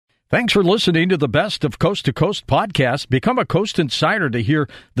Thanks for listening to the Best of Coast to Coast podcast. Become a Coast Insider to hear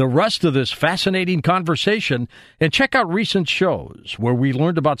the rest of this fascinating conversation, and check out recent shows where we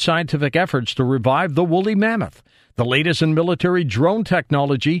learned about scientific efforts to revive the woolly mammoth, the latest in military drone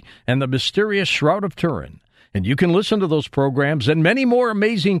technology, and the mysterious Shroud of Turin. And you can listen to those programs and many more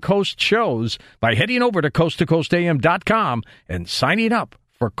amazing Coast shows by heading over to coasttocoastam.com and signing up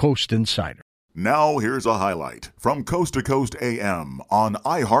for Coast Insider. Now here's a highlight from Coast to Coast AM on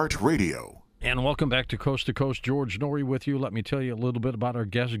iHeartRadio. And welcome back to Coast. George Noory with you. Let me tell you a little bit about our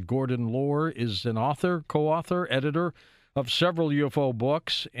guest. Gordon Lohr is an author, co-author, editor of several UFO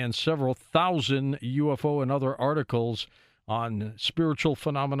books and several thousand UFO and other articles on spiritual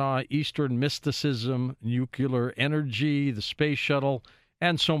phenomena, Eastern mysticism, nuclear energy, the space shuttle,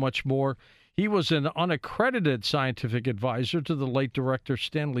 and so much more. He was an unaccredited scientific advisor to the late director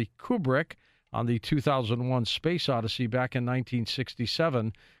Stanley Kubrick on the 2001 Space Odyssey back in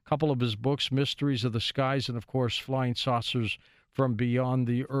 1967. A couple of his books, Mysteries of the Skies, and, of course, Flying Saucers from Beyond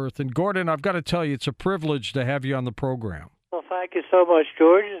the Earth. And, Gordon, I've got to tell you, it's a privilege to have you on the program. Well, thank you so much,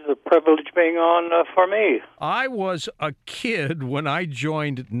 George. It's a privilege being on for me. I was a kid when I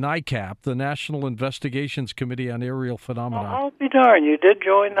joined NICAP, the National Investigations Committee on Aerial Phenomena. I'll be darned, you did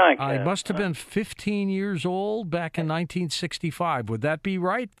join NICAP. I must have been 15 years old back in 1965. Would that be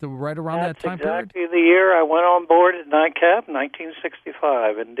right? Right around that time period? That's exactly the year I went on board at NICAP,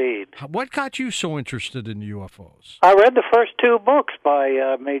 1965, indeed. What got you so interested in UFOs? I read the first two books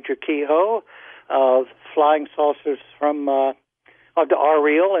by Major Keyhoe, Flying Saucers from Are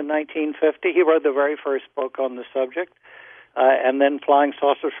Real in 1950. He wrote the very first book on the subject, and then Flying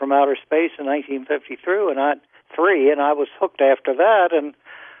Saucers from Outer Space in 1953, and I was hooked after that. And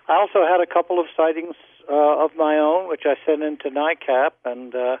I also had a couple of sightings of my own, which I sent into NICAP,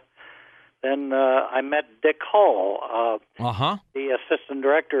 and then I met Dick Hall, the assistant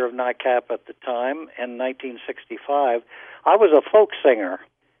director of NICAP at the time, in 1965. I was a folk singer,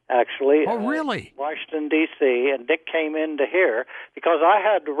 actually. Oh, really? Washington, D.C., and Dick came in to hear, because I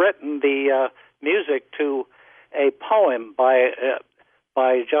had written the music to a poem by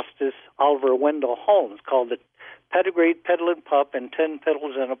Justice Oliver Wendell Holmes called The Pedigreed Piddling Pup and 10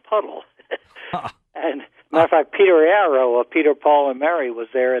 Piddles in a Puddle. And, matter of fact, Peter Arrow of Peter, Paul, and Mary was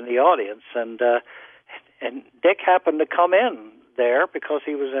there in the audience, and Dick happened to come in there because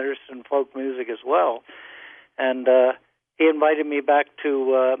he was interested in folk music as well. And he invited me back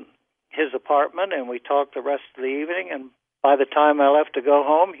to his apartment, and we talked the rest of the evening. And by the time I left to go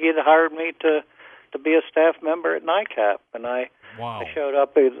home, he had hired me to be a staff member at NICAP. And I showed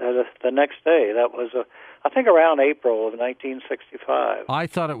up the next day. That was, I think, around April of 1965. I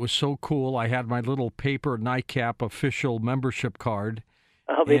thought it was so cool. I had my little paper NICAP official membership card.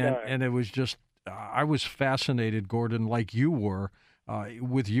 And it was just, I was fascinated, Gordon, like you were,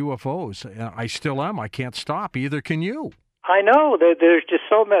 with UFOs. I still am. I can't stop. Either can you. I know. There's just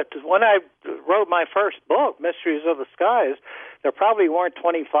so much. When I wrote my first book, Mysteries of the Skies, there probably weren't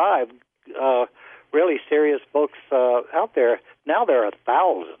 25 really serious books out there. Now there are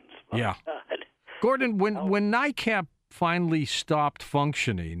thousands. Yeah. Gordon, when NICAP finally stopped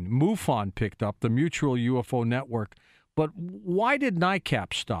functioning, MUFON picked up, the Mutual UFO Network. But why did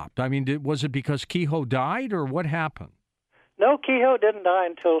NICAP stop? I mean, was it because Keyhoe died, or what happened? No, Keyhoe didn't die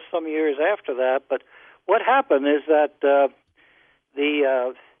until some years after that. But what happened is that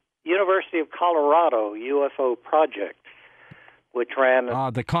the University of Colorado UFO project, which ran...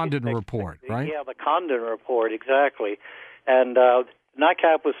 the Condon Report, right? Yeah, the Condon Report, exactly. And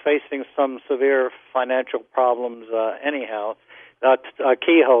NICAP was facing some severe financial problems anyhow.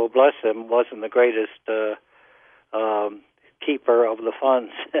 Keyhoe, bless him, wasn't the greatest keeper of the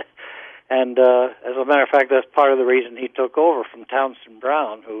funds. And as a matter of fact, that's part of the reason he took over from Townsend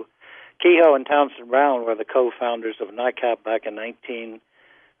Brown, who... Keyhoe and Townsend Brown were the co-founders of NICAP back in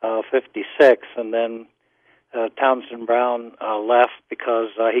 1956, and then Townsend Brown left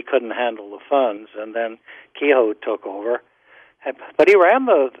because he couldn't handle the funds, and then Keyhoe took over. But he ran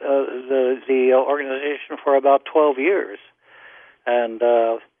the organization for about 12 years, and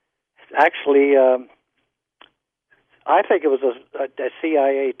actually, I think it was a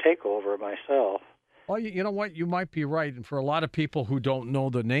CIA takeover myself. Well, you know what? You might be right. And for a lot of people who don't know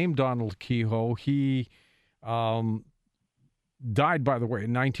the name Donald Keyhoe, he died, by the way,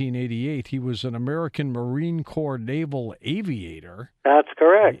 in 1988. He was an American Marine Corps naval aviator. That's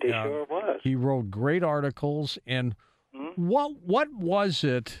correct. He sure was. He wrote great articles. And what was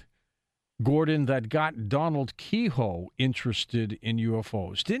it, Gordon, that got Donald Keyhoe interested in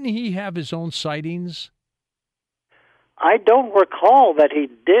UFOs? Didn't he have his own sightings? I don't recall that he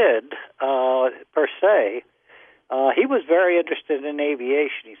did, per se. He was very interested in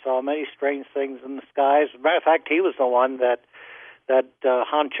aviation. He saw many strange things in the skies. As a matter of fact, he was the one that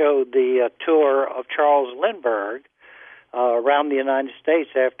honchoed the tour of Charles Lindbergh around the United States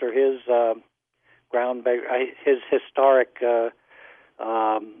after his his historic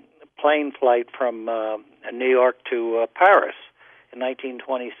plane flight from New York to Paris in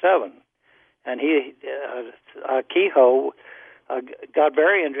 1927. And Kehoe got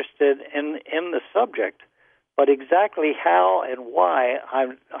very interested in the subject, but exactly how and why,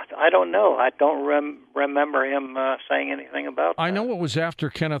 I don't know. I don't remember him saying anything about that. I know it was after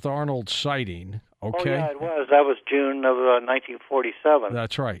Kenneth Arnold's sighting. Okay. Oh, yeah, it was. That was June of 1947.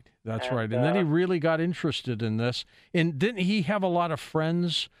 That's right. That's right. And then he really got interested in this. And didn't he have a lot of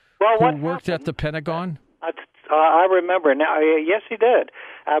friends who worked at the Pentagon? I remember now. Yes, he did.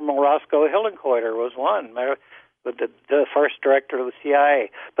 Admiral Roscoe Hillenkoetter was one, the first director of the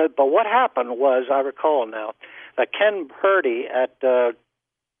CIA. But what happened was, I recall now, Ken Purdy at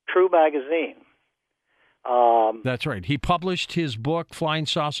True Magazine. That's right. He published his book, Flying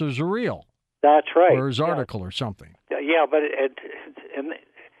Saucers Are Real. That's right. Or his article or something. Yeah, but and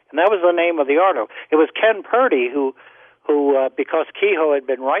that was the name of the article. It was Ken Purdy who because Kehoe had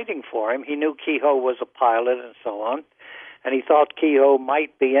been writing for him, he knew Kehoe was a pilot and so on, and he thought Kehoe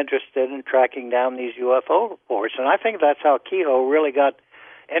might be interested in tracking down these UFO reports. And I think that's how Kehoe really got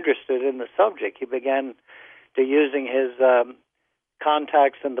interested in the subject. He began to using his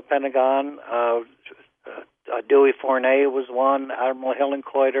contacts in the Pentagon. Dewey Fournet was one, Admiral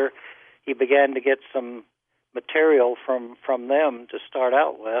Hillenkoetter. He began to get some material from them to start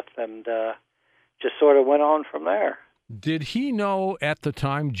out with, and just sort of went on from there. Did he know at the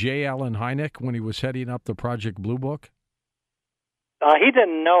time J. Allen Hynek when he was heading up the Project Blue Book? He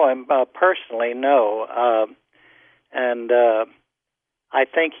didn't know him personally, no. And I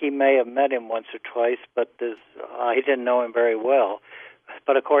think he may have met him once or twice, but he didn't know him very well.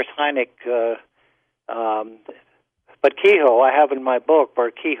 But, of course, Hynek... but Kehoe, I have in my book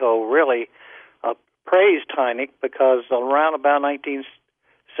where Kehoe really praised Hynek because around about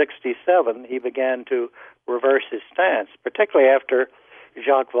 1967 he began to reverse his stance, particularly after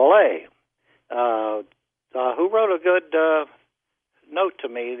Jacques Vallée, who wrote a good note to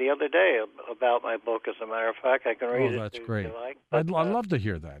me the other day about my book, as a matter of fact. I can read it. Oh, that's great. If you like. I'd love to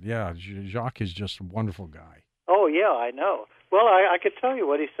hear that. Yeah, Jacques is just a wonderful guy. Oh, yeah, I know. Well, I could tell you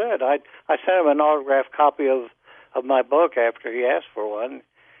what he said. I sent him an autographed copy of my book after he asked for one.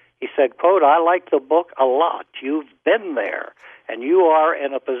 He said, quote, "I like the book a lot. You've been there, and you are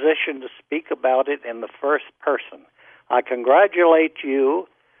in a position to speak about it in the first person. I congratulate you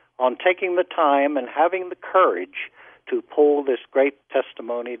on taking the time and having the courage to pull this great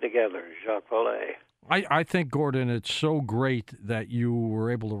testimony together," Jacques Vallée. I think, Gordon, it's so great that you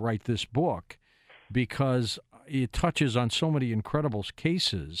were able to write this book because it touches on so many incredible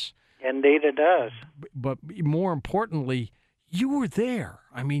cases. Indeed it does. But more importantly, you were there.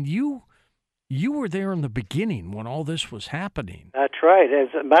 I mean, you were there in the beginning when all this was happening. That's right.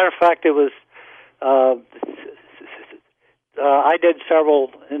 As a matter of fact, it was... I did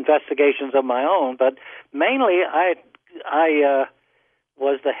several investigations of my own, but mainly I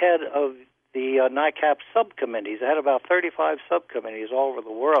was the head of the NICAP subcommittees. I had about 35 subcommittees all over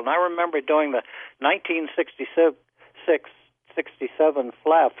the world. And I remember doing the 1967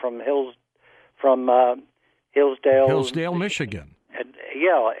 flap from Hillsdale, Michigan.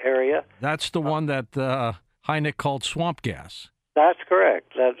 Area. That's the one that Hynek called swamp gas. That's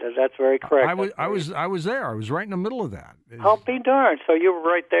correct. That's very correct. I was there. I was right in the middle of that. I'll be darned. So you were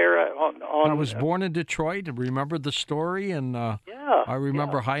right there on I was born in Detroit and remembered the story, and I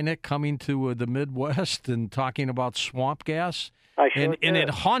remember Hynek coming to the Midwest and talking about swamp gas. And it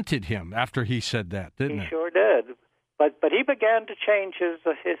haunted him after he said that, didn't it? He sure did. But he began to change his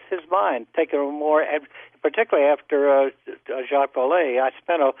mind, taking a more, particularly after Jacques Vallée. I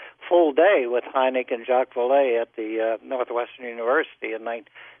spent a full day with Hynek and Jacques Vallée at the Northwestern University in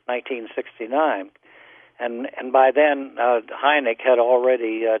 1969, and by then Hynek had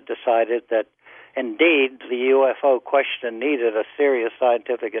already decided that indeed the UFO question needed a serious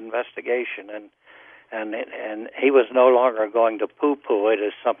scientific investigation, and he was no longer going to poo-poo it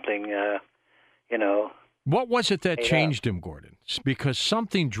as something, What was it that changed him, Gordon? Because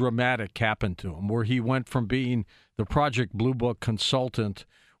something dramatic happened to him where he went from being the Project Blue Book consultant,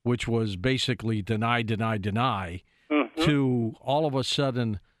 which was basically deny, mm-hmm. to all of a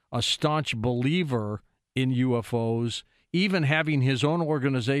sudden a staunch believer in UFOs, even having his own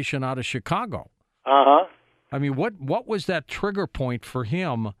organization out of Chicago. Uh-huh. I mean, what was that trigger point for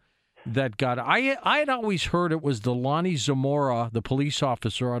him that got it. I had always heard it was the Lonnie Zamora, the police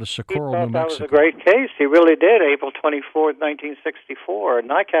officer out of Socorro, New Mexico. That was a great case. He really did. April 24th, 1964.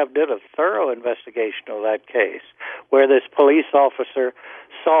 NICAP did a thorough investigation of that case, where this police officer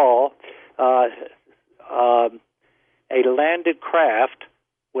saw a landed craft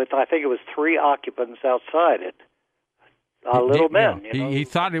with, I think it was 3 occupants outside it. Little men. Yeah. He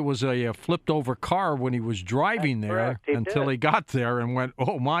thought it was a flipped-over car when he was driving there until he got there and went,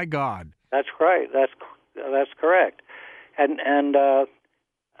 "Oh my God!" That's right. That's correct. And then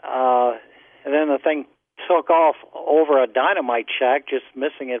the thing took off over a dynamite shack, just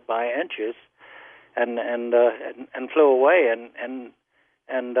missing it by inches, and flew away. And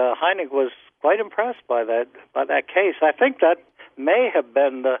Hynek was quite impressed by that case. I think that may have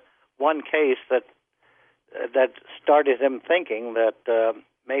been the one case that started him thinking that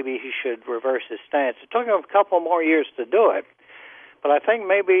maybe he should reverse his stance. It took him a couple more years to do it, but I think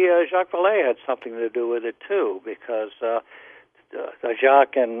maybe Jacques Vallée had something to do with it too, because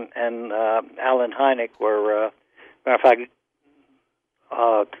Jacques and Allen Hynek were, matter of fact,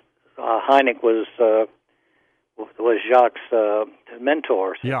 Hynek was Jacques'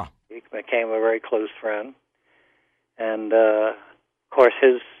 mentor. So yeah, he became a very close friend, and of course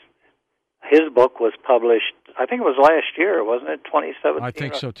his book was published, I think it was last year, wasn't it, 2017? I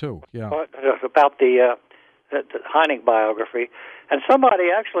think so, too, yeah. About the Hynek biography. And somebody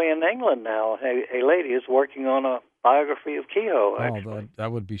actually in England now, a lady, is working on a biography of Kehoe, actually. Oh,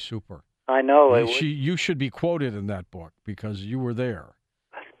 that would be super. I know. You should be quoted in that book because you were there.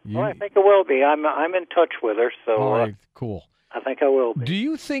 Well, I think it will be. I'm in touch with her, so... All right, cool. I think I will be. Do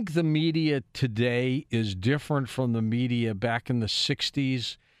you think the media today is different from the media back in the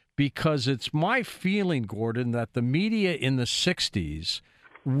 60s? Because it's my feeling, Gordon, that the media in the 60s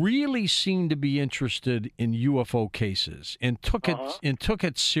really seemed to be interested in UFO cases and took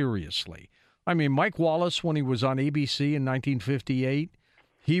it seriously. I mean, Mike Wallace, when he was on ABC in 1958,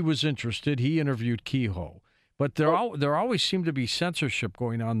 he was interested. He interviewed Kehoe. But there always seemed to be censorship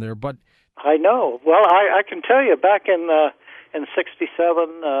going on there. But I know. Well, I can tell you, back in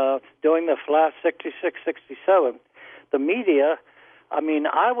 67, doing the last 66, 67, the media... I mean,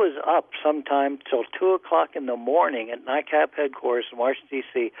 I was up sometime till 2 o'clock in the morning at NICAP headquarters in Washington,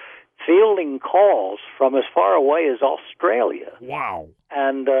 D.C., fielding calls from as far away as Australia. Wow.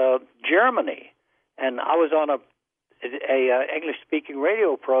 And Germany. And I was on a English-speaking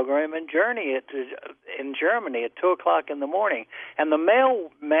radio program in Germany at 2 o'clock in the morning. And the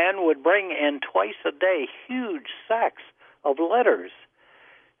mailman would bring in twice a day huge sacks of letters.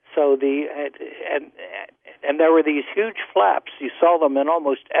 So and there were these huge flaps. You saw them in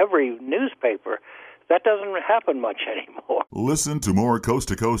almost every newspaper. That doesn't happen much anymore. Listen to more Coast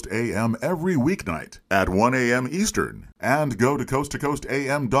to Coast AM every weeknight at 1 a.m. Eastern, and go to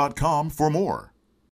coasttocoastam.com for more.